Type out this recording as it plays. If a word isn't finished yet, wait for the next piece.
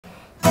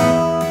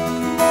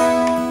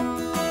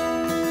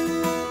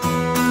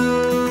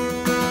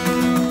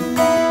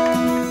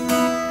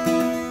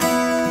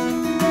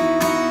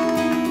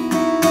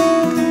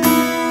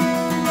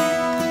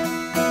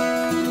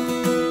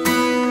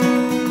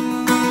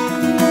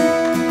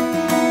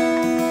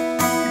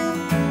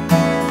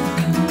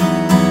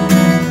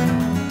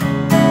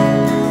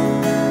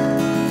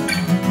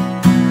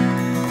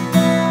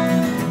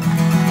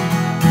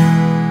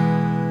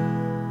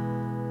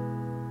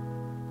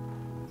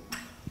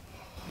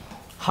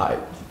Hi,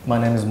 my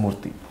name is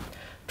Murthy.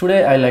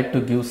 Today I like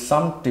to give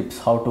some tips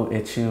how to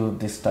achieve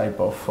this type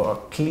of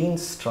clean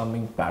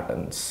strumming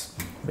patterns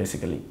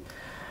basically.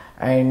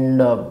 And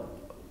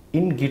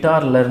in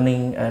guitar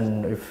learning,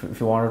 and if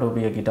you wanted to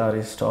be a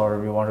guitarist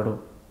or you wanted to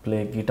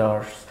play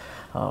guitars,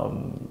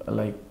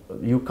 like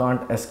you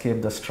can't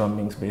escape the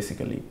strummings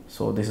basically.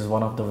 So this is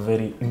one of the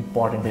very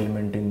important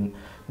element in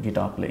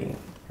guitar playing,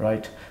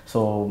 right?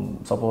 So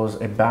suppose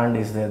a band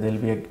is there, there'll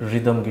be a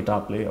rhythm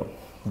guitar player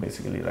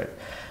basically, right?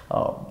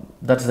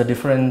 That's the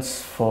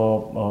difference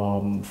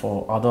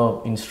for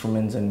other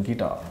instruments and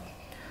guitar.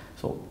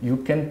 So you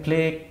can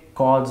play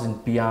chords in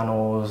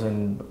pianos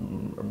and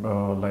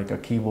like a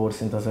keyboard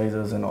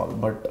synthesizers and all,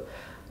 but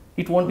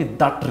it won't be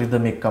that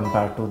rhythmic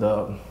compared to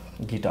the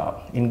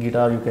guitar. In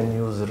guitar you can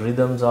use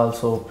rhythms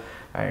also,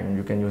 and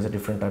you can use a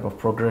different type of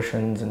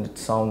progressions, and it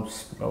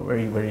sounds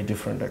very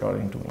different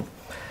according to me.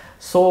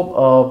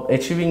 So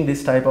achieving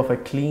this type of a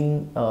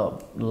clean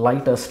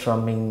lighter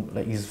strumming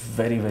is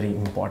very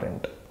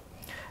important,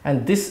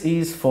 and this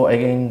is for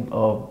again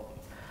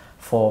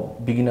for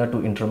beginner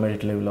to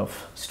intermediate level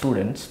of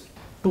students.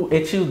 To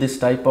achieve this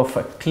type of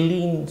a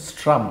clean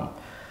strum,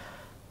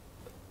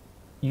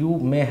 you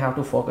may have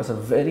to focus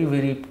on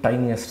very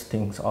tiniest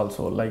things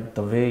also, like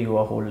the way you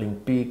are holding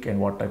pick and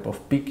what type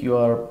of pick you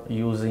are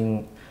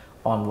using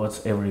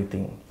onwards,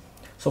 everything.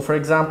 So for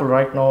example,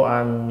 right now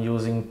I'm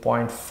using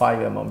 0.5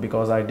 mm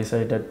because I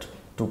decided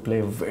to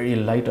play very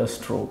lighter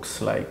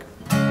strokes, like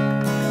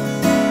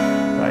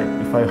right.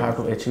 If I have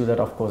to achieve that,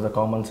 of course the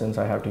common sense,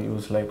 I have to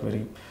use like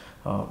very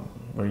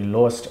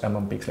lowest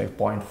mm picks like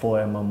 0.4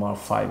 mm or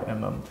 5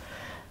 mm.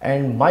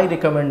 And my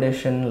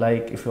recommendation,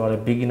 like if you are a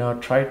beginner,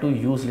 try to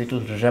use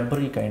little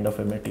rubbery kind of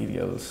a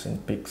materials in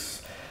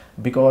picks,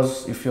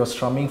 because if you're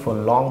strumming for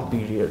long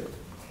period,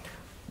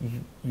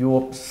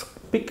 your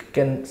pick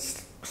can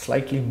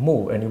slightly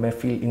move and you may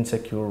feel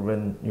insecure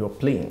when you're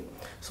playing.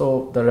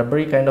 So the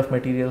rubbery kind of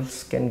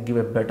materials can give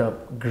a better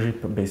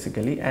grip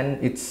basically, and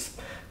it's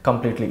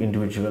completely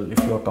individual. If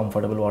you're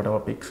comfortable, whatever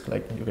picks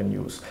like you can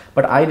use,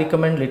 but I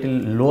recommend little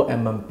low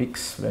mm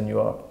picks when you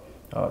are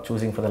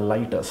choosing for the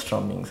lighter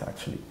strummings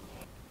actually.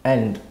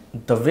 And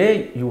the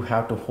way you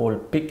have to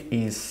hold pick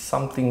is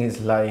something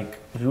is like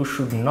you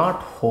should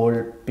not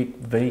hold pick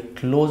very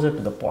closer to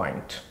the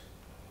point,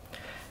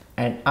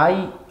 and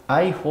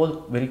I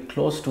hold very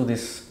close to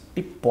this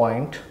tip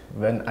point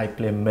when I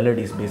play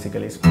melodies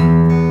basically.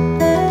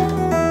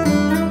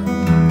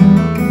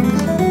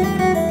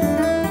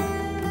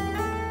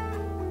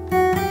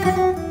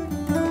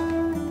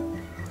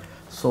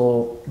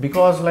 So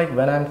because like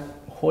when I'm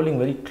holding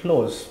very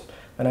close,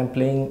 when I'm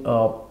playing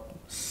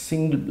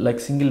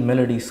single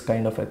melodies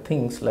kind of a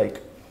things,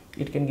 like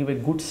it can give a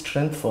good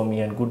strength for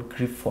me and good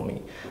grip for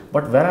me.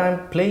 But when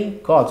I'm playing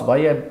chords,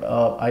 why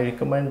I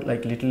recommend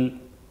like little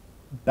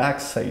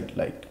backside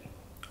like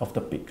of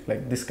the pick,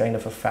 like this kind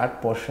of a fat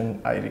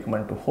portion I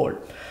recommend to hold.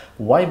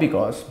 Why?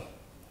 Because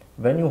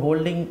when you're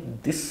holding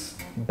this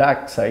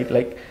backside,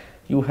 like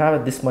you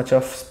have this much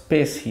of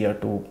space here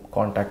to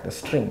contact the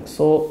string,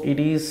 so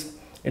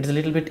it's a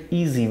little bit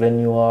easy when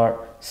you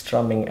are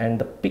strumming, and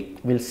the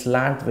pick will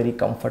slant very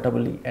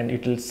comfortably and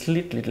it will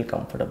slit little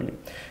comfortably.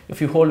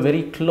 If you hold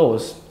very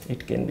close,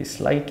 it can be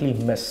slightly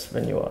mess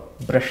when you are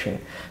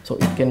brushing, so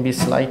it can be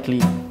slightly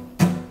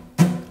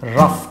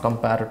rough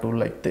compared to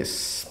like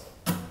this.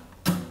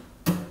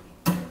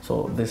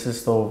 So this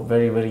is the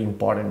very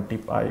important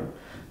tip I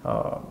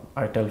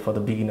tell for the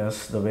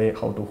beginners, the way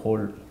how to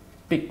hold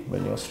pick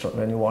when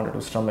you wanted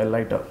to strum a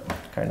lighter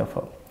kind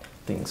of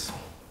things.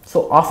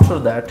 So after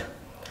that,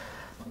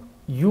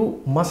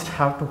 you must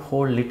have to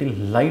hold little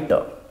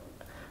lighter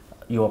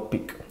your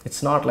pick.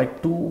 It's not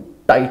like too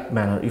tight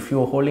manner. If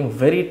you're holding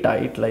very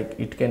tight, like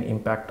it can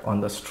impact on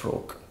the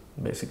stroke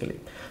basically.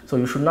 So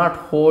you should not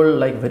hold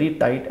like very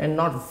tight and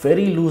not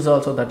very loose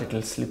also, that it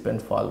will slip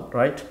and fall,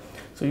 right?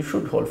 So you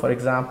should hold, for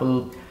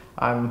example,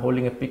 I'm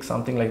holding a pick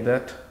something like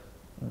that,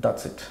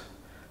 that's it.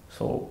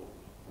 So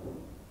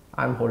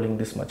I'm holding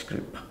this much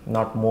grip,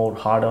 not more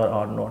harder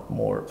or not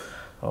more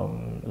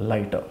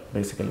lighter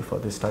basically for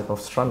this type of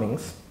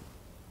strummings.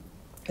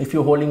 If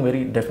you're holding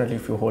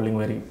if you're holding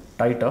very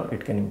tighter,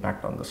 it can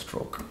impact on the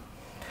stroke.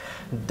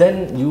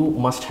 Then you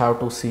must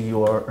have to see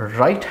your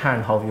right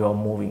hand, how you are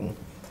moving.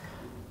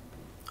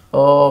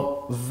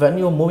 When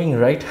you're moving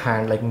right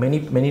hand, like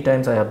many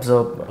times I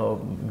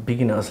observe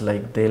beginners,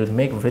 like they'll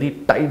make very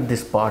tight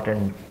this part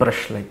and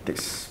brush like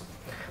this.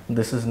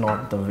 This is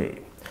not the way.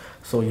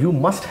 So you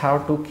must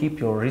have to keep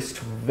your wrist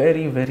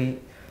very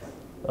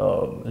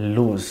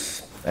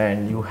loose,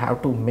 and you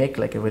have to make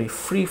like a very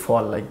free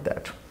fall like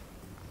that.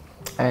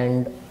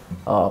 And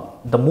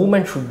the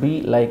movement should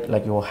be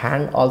like your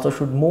hand also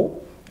should move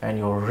and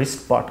your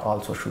wrist part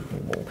also should be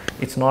moved.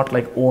 It's not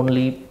like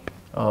only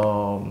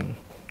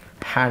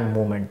hand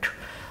movement.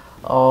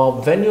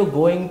 When you're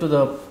going to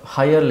the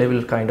higher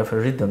level kind of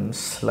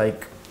rhythms,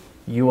 like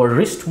your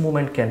wrist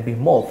movement can be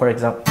more, for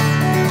example.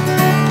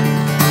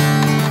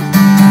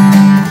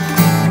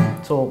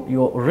 So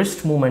your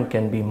wrist movement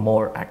can be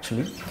more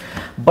actually,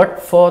 but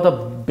for the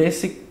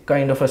basic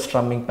kind of a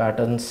strumming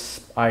patterns,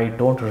 I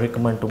don't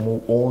recommend to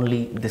move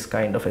only this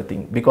kind of a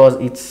thing, because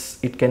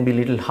it can be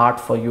little hard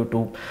for you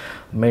to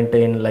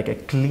maintain like a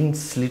clean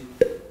slit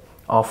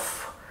of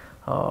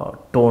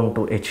tone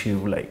to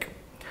achieve. Like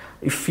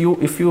if you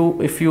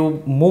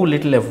move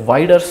little a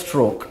wider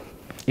stroke,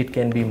 it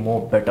can be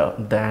more better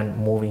than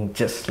moving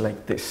just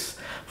like this.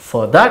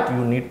 For that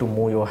you need to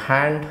move your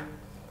hand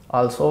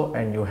also,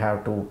 and you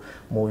have to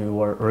move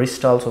your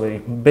wrist also.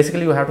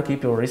 Basically you have to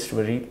keep your wrist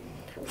very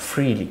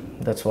freely.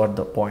 That's what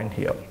the point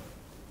here.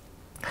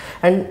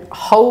 And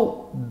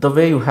how the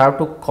way you have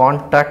to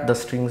contact the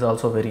strings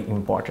also very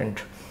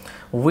important.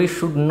 We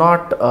should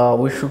not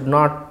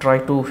try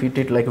to hit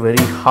it like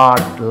very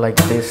hard like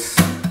this.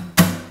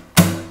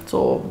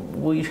 So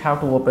we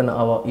have to open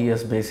our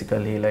ears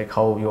basically, like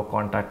how you're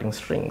contacting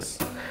strings.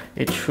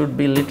 It should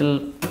be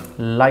little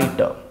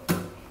lighter,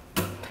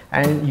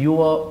 and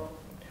your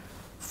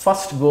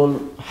first goal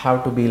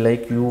have to be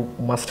like you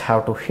must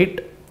have to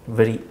hit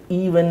very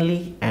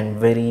evenly and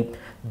very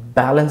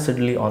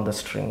balancedly on the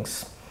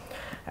strings,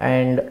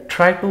 and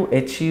try to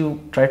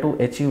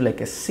achieve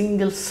like a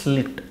single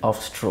slit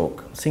of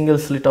stroke. Single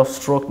slit of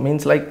stroke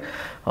means like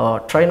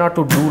try not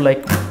to do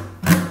like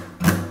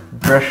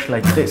brush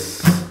like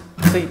this.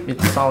 See,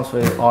 it sounds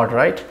very odd,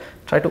 right?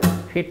 Try to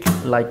hit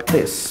like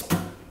this.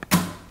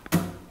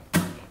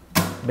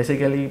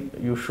 Basically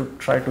you should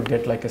try to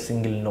get like a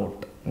single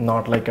note,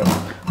 not like a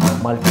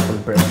multiple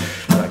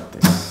brush like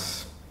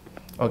this.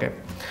 Okay,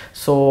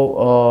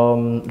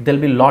 so there'll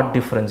be a lot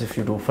difference if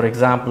you do. For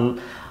example,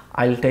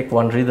 I'll take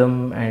one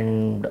rhythm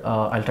and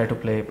I'll try to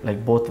play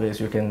like both ways.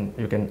 You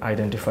can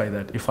identify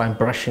that. If I'm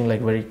brushing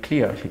like very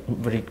clear,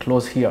 very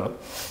close here,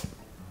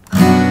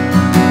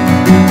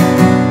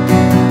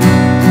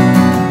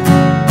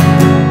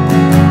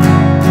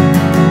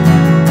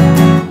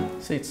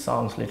 see, it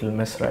sounds little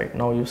mess right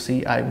now. You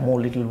see I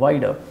move little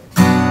wider.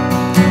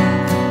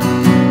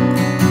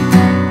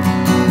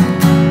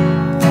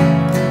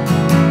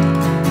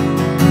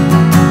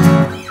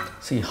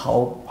 See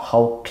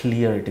how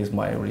clear it is,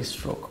 my every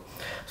stroke.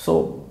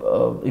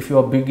 So if you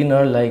are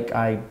beginner, like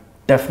I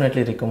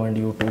definitely recommend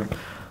you to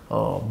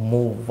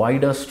move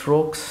wider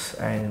strokes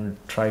and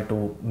try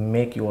to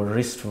make your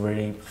wrist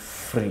very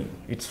free.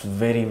 It's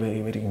very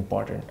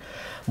important.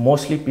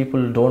 Mostly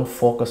people don't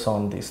focus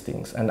on these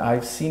things, and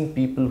I've seen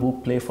people who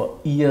play for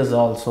years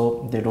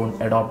also, they don't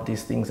adopt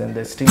these things and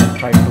they still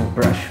try to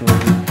brush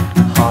very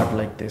hard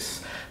like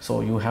this.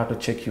 So you have to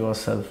check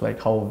yourself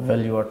like how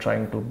well you are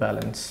trying to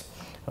balance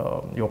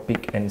your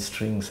pick and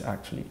strings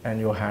actually, and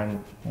your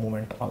hand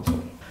movement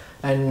also.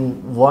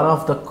 And one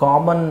of the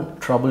common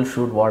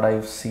troubleshoot what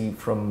I see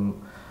from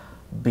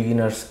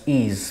beginners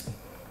is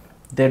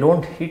they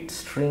don't hit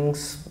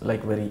strings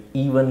like very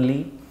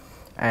evenly,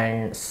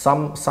 and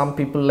some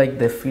people like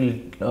they feel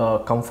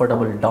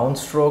comfortable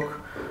downstroke,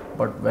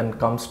 but when it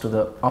comes to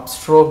the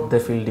upstroke they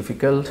feel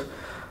difficult.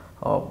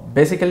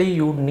 Basically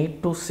you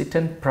need to sit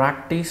and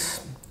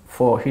practice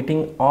for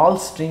hitting all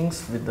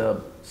strings with the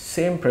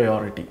same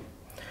priority.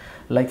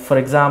 Like for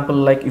example,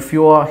 like if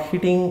you are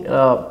hitting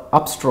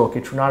upstroke,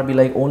 it should not be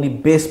like only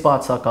bass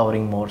parts are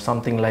covering more,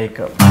 something like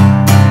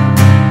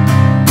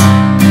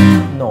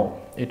no,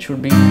 it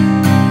should be, see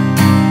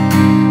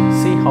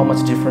how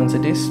much difference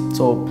it is.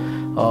 So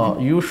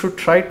you should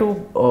try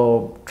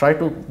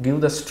to give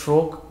the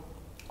stroke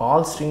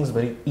all strings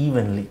very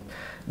evenly.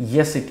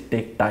 Yes, it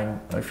takes time.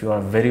 If you are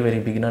very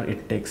beginner,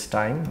 it takes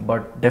time,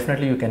 but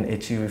definitely you can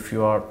achieve if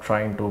you are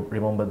trying to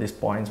remember these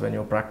points when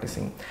you're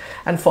practicing.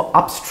 And for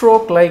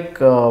upstroke, like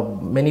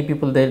many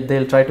people,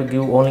 they'll try to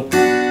give only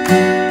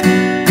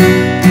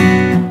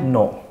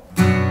no,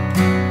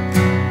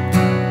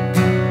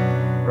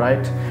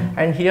 right?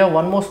 And here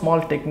one more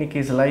small technique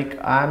is like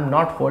I'm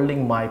not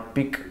holding my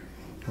pick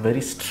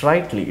very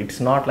straightly.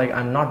 It's not like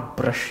I'm not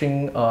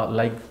brushing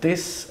like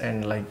this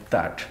and like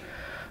that.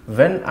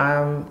 When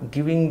I'm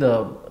giving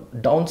the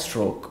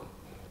downstroke,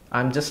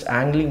 I'm just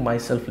angling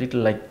myself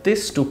little like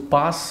this to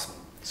pass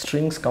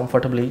strings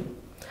comfortably,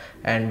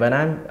 and when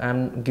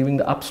I'm giving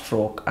the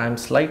upstroke, I'm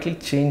slightly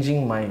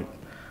changing my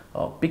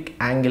pick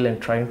angle and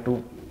trying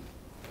to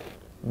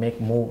make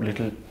move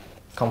little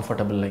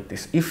comfortable like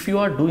this. If you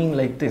are doing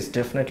like this,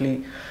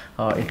 definitely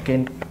it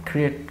can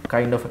create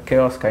kind of a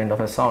chaos kind of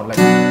a sound like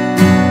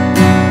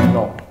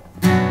no.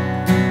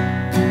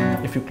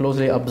 If you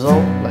closely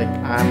observe, like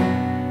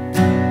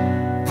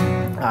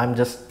I'm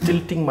just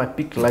tilting my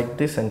pick like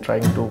this and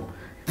trying to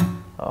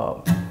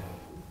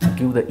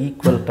give the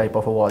equal type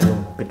of a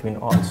volume between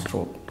all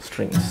stroke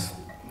strings.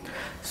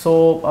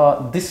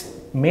 So this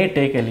may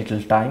take a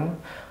little time,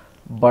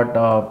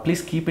 but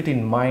please keep it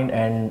in mind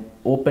and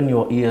open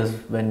your ears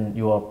when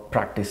you are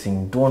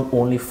practicing. Don't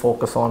only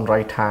focus on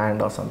right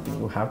hand or something.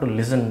 You have to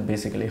listen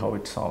basically how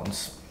it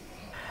sounds.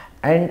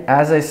 And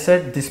as I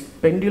said, this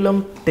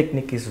pendulum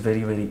technique is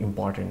very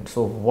important.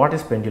 So what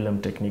is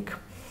pendulum technique?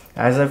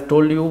 As I've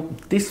told you,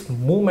 this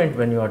movement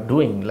when you are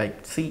doing,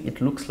 like see,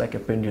 it looks like a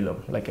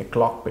pendulum, like a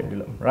clock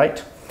pendulum,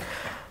 right?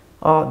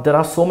 There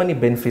are so many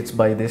benefits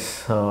by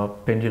this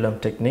pendulum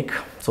technique.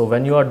 So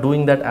when you are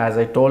doing that, as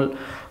I told,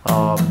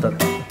 the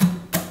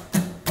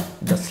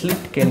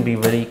slit can be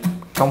very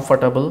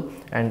comfortable,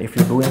 and if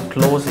you're doing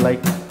close, like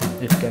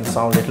it can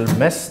sound a little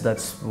mess.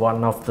 That's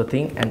one of the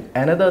thing. And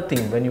another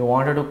thing, when you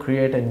wanted to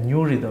create a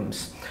new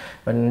rhythms,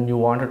 when you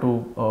wanted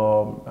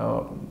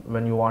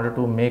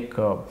to make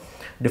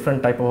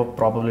different type of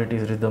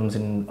probabilities rhythms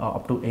in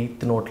up to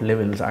 8th note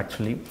levels,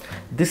 actually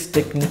this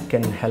technique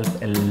can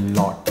help a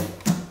lot.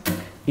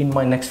 In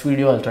my next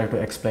video, I'll try to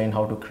explain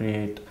how to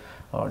create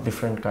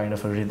different kind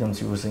of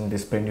rhythms using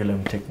this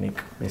pendulum technique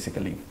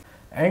basically.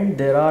 And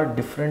there are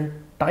different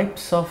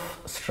types of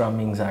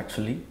strummings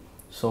actually.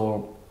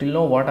 So till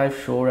now what I've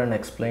showed and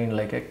explained,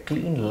 like a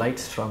clean light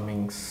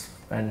strummings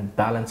and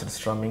balanced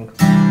strumming,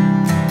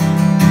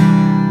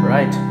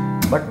 right?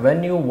 But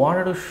when you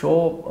wanted to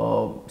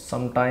show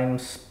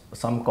sometimes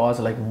some chords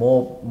like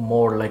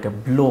more like a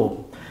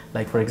blow,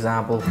 like for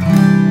example,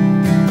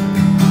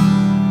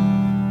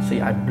 see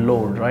I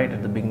blowed right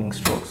at the beginning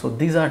stroke. So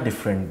these are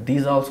different.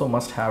 These also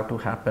must have to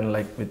happen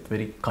like with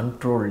very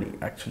controlledly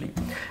actually.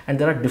 And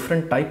there are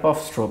different type of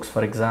strokes.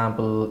 For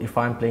example, if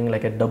I'm playing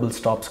like a double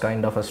stops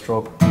kind of a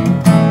stroke,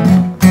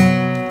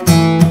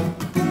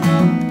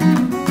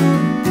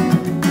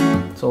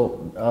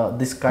 so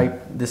this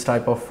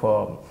type of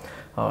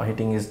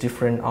hitting is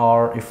different.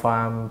 Or if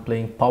I'm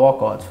playing power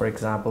chords, for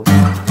example,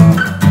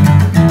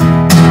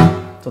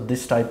 so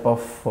this type of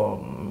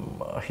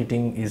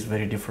hitting is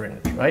very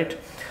different, right?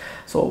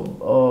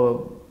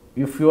 So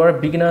if you are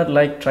a beginner,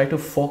 like try to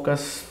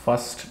focus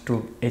first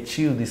to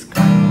achieve this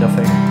kind of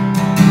a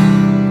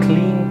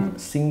clean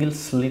single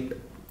slit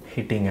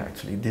hitting.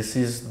 Actually this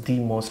is the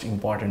most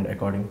important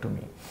according to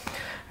me.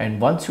 And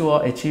once you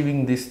are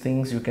achieving these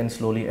things, you can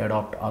slowly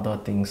adopt other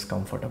things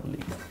comfortably.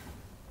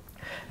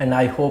 And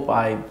I hope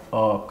I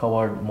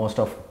covered most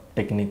of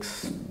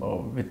techniques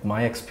with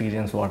my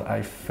experience, what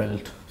I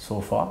felt so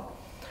far.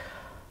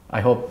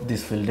 I hope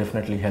this will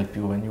definitely help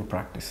you when you're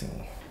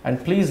practicing. And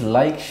please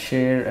like,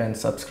 share and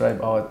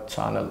subscribe our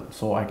channel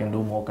so I can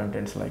do more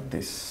contents like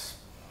this.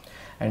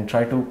 And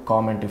try to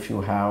comment if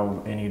you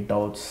have any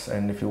doubts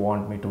and if you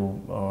want me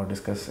to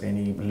discuss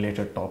any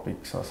related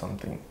topics or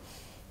something.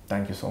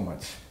 Thank you so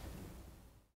much.